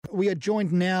We are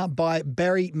joined now by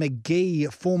Barry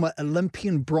McGee, former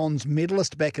Olympian bronze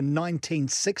medalist back in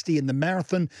 1960 in the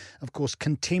marathon, of course,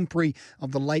 contemporary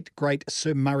of the late, great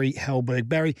Sir Murray Halberg.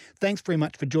 Barry, thanks very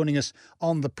much for joining us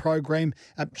on the program.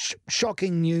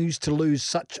 Shocking news to lose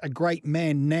such a great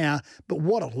man now, but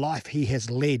what a life he has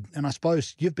led. And I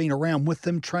suppose you've been around with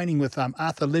him, training with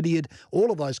Arthur Lydiard, all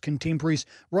of those contemporaries,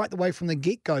 right the way from the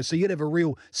get-go. So you'd have a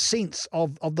real sense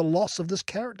of the loss of this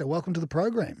character. Welcome to the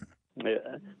program.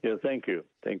 Yeah, thank you.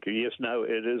 Yes, no,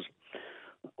 it is.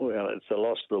 Well, it's a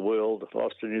loss to the world,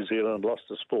 loss to New Zealand, loss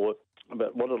to sport.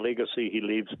 But what a legacy he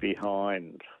leaves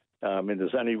behind.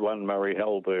 There's only one Murray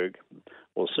Halberg,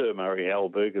 or Sir Murray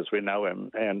Halberg, as we know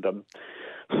him, and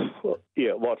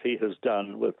what he has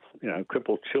done with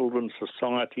Crippled Children's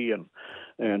Society and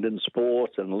in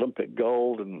sport and Olympic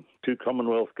gold and 2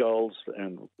 Commonwealth golds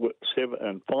and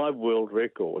 5 world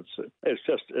records. It's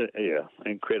just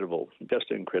incredible, just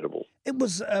incredible. It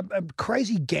was a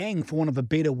crazy gang, for want of a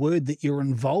better word, that you were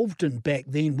involved in back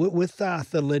then with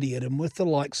Arthur Lydiard and with the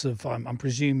likes of, I'm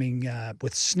presuming,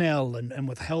 with Snell and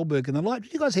with Halberg and the like. Do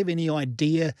you guys have any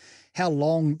idea how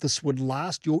long this would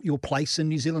last, your place in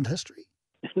New Zealand history?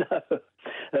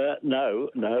 No,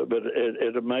 but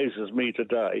it amazes me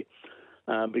today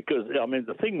because,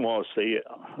 the thing was,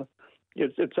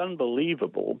 it's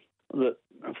unbelievable that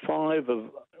 5 of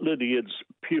Lydiard's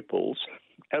pupils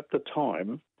at the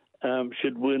time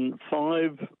should win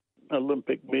 5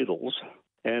 Olympic medals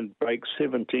and break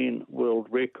 17 world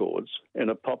records in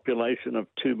a population of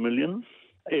 2 million.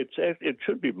 It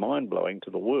should be mind-blowing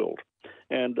to the world,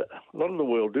 and a lot of the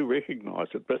world do recognise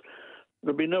it, but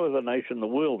there'll be no other nation in the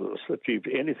world that's achieved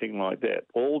anything like that,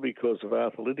 all because of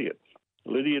Arthur Lydiard.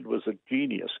 Lydiard was a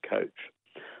genius coach,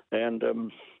 and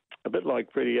a bit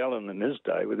like Freddie Allen in his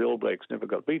day, where the All Blacks never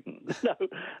got beaten. No,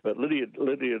 but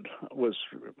Lydiard was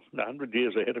 100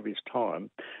 years ahead of his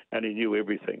time, and he knew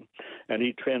everything. And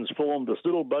he transformed this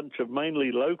little bunch of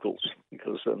mainly locals,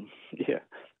 because,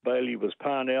 Bailey was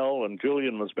Parnell, and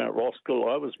Julian was Mount Roskill,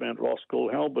 I was Mount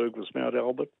Roskill, Halberg was Mount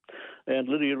Albert, and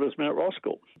Lydiard was Mount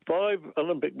Roskill. 5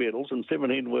 Olympic medals and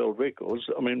 17 world records.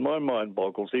 My mind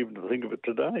boggles even to think of it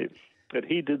today. But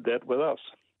he did that with us.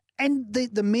 And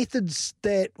the methods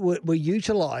that were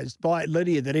utilised by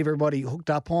Lydiard that everybody hooked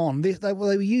up on, they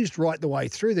were used right the way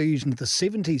through. They were used into the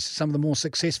 70s, some of the more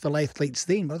successful athletes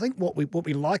then. But I think what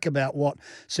we like about what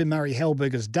Sir Murray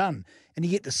Halberg has done, and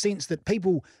you get the sense that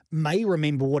people may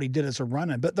remember what he did as a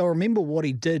runner, but they'll remember what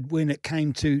he did when it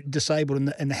came to disabled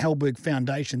and the Halberg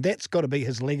Foundation. That's got to be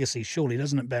his legacy, surely,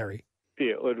 doesn't it, Barry?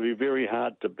 Yeah, it would be very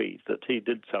hard to beat that he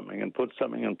did something and put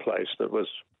something in place that was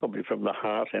probably from the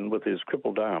heart and with his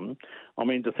crippled arm.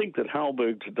 To think that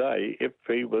Halberg today, if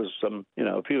he was,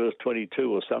 if he was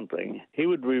 22 or something, he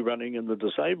would be running in the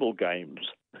disabled games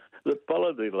that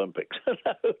follow the Olympics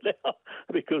now,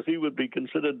 because he would be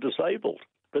considered disabled.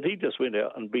 But he just went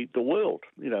out and beat the world,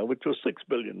 which was 6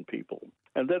 billion people.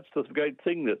 And that's the great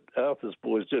thing that Arthur's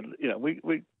boys did.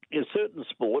 We in certain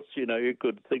sports, you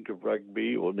could think of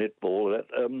rugby or netball,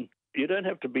 that you don't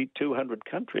have to beat 200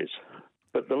 countries.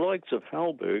 But the likes of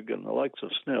Halberg and the likes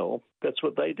of Snell, that's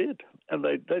what they did. And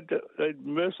they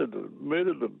murdered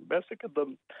them, massacred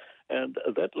them. And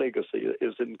that legacy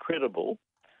is incredible.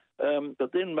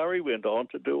 But then Murray went on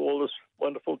to do all this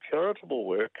wonderful charitable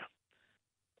work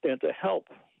and to help.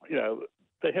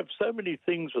 They have so many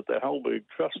things with the Halberg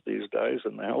Trust these days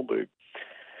and the Halberg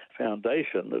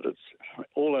Foundation that it's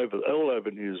all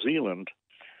over New Zealand,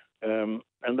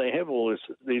 and they have all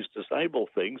these disabled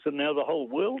things, and now the whole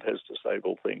world has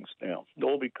disabled things now,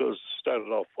 all because it started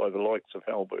off by the likes of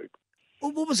Halberg.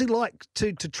 Well, what was he like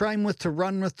to train with, to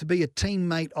run with, to be a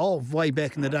teammate of way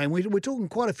back in the day? And we're talking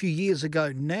quite a few years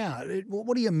ago now.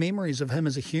 What are your memories of him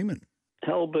as a human?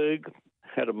 Halberg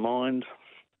had a mind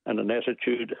and an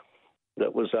attitude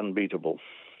that was unbeatable.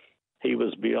 He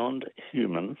was beyond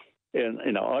human.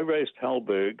 And, I raced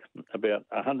Halberg about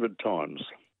 100 times.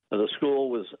 The score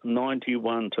was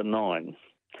 91-9.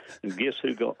 And guess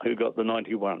who got the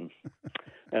 91?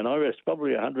 And I raced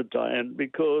probably 100 times. And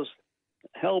because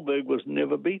Halberg was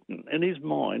never beaten. In his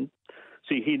mind,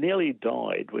 he nearly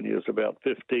died when he was about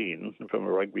 15 from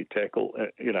a rugby tackle,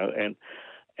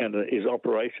 and his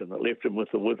operation that left him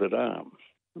with a withered arm.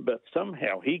 But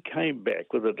somehow he came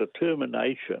back with a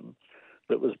determination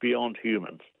that was beyond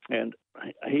human. And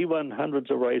he won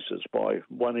hundreds of races by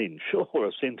 1 inch or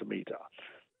a centimetre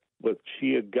with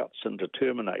sheer guts and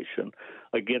determination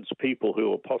against people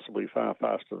who were possibly far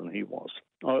faster than he was.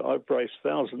 I've raced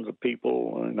thousands of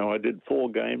people. I did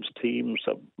 4 games, teams,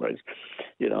 sub-race.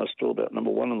 I was still about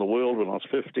number 1 in the world when I was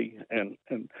 50, and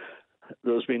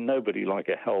there's been nobody like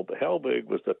a Halberg. Halberg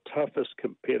was the toughest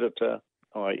competitor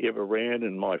I ever ran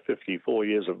in my 54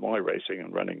 years of my racing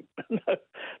and running.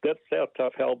 That's how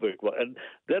tough Hellberg was. And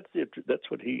that's it. That's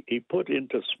what he put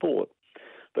into sport.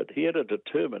 But he had a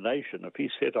determination. If he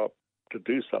set up to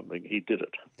do something, he did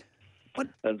it. What?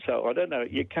 And so I don't know.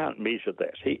 You can't measure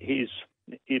that. He's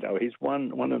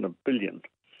one in a billion.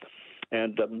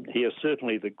 And he is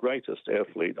certainly the greatest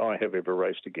athlete I have ever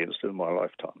raced against in my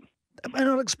lifetime. And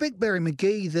I'd expect, Barry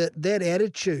McGee, that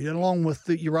attitude, along with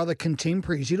your other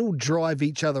contemporaries, you'd all drive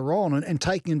each other on and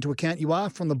taking into account you are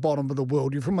from the bottom of the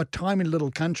world, you're from a tiny little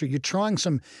country, you're trying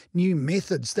some new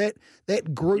methods.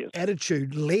 That group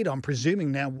attitude led, I'm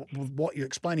presuming now, with what you're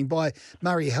explaining, by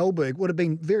Murray Hellberg, would have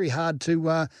been very hard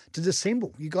to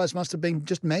dissemble. You guys must have been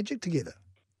just magic together.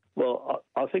 Well,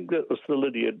 I think that was the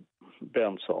Lydiard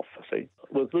bounce-off, see.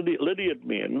 With Lydiard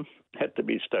men had to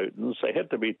be Stotons, they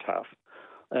had to be tough.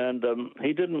 And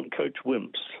he didn't coach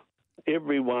wimps.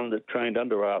 Everyone that trained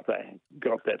under Arthur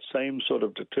got that same sort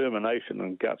of determination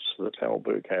and guts that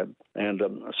Hellberg had. And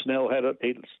Snell had it.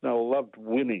 Snell loved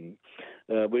winning.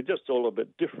 We're just all a bit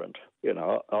different. You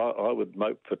know, I would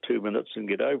mope for 2 minutes and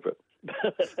get over it.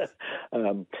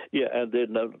 And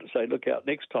then say, look out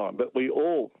next time. But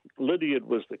Lydiard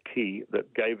was the key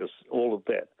that gave us all of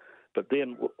that. But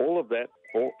then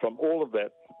from all of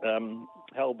that,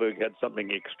 Hellberg had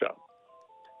something extra.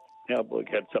 Hellberg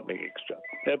had something extra,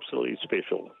 absolutely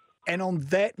special. And on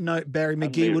that note, Barry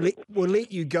McGee, we'll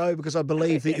let you go because I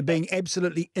believe that you're being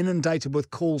absolutely inundated with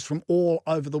calls from all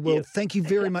over the world. Yes. Thank you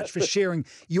very much for sharing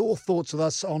your thoughts with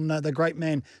us on the great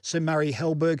man, Sir Murray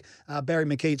Hellberg. Barry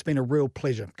McGee, it's been a real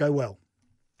pleasure. Go well.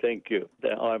 Thank you.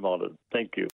 I'm honoured.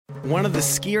 Thank you. One of the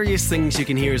scariest things you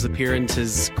can hear as a parent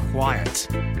is quiet.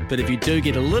 But if you do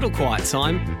get a little quiet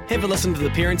time, have a listen to The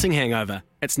Parenting Hangover.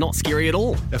 It's not scary at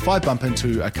all. If I bump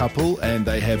into a couple and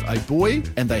they have a boy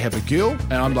and they have a girl,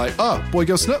 and I'm like, oh, boy,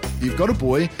 girl, snip. You've got a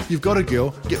boy, you've got a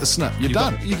girl, get the snip. You're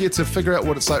done. You get to figure out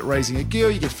what it's like raising a girl,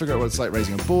 you get to figure out what it's like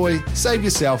raising a boy, save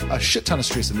yourself a shit ton of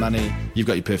stress and money. You've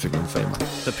got your perfect little family.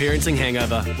 The Parenting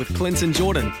Hangover with Clinton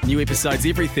Jordan. New episodes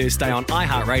every Thursday on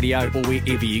iHeartRadio or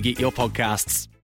wherever you get your podcasts.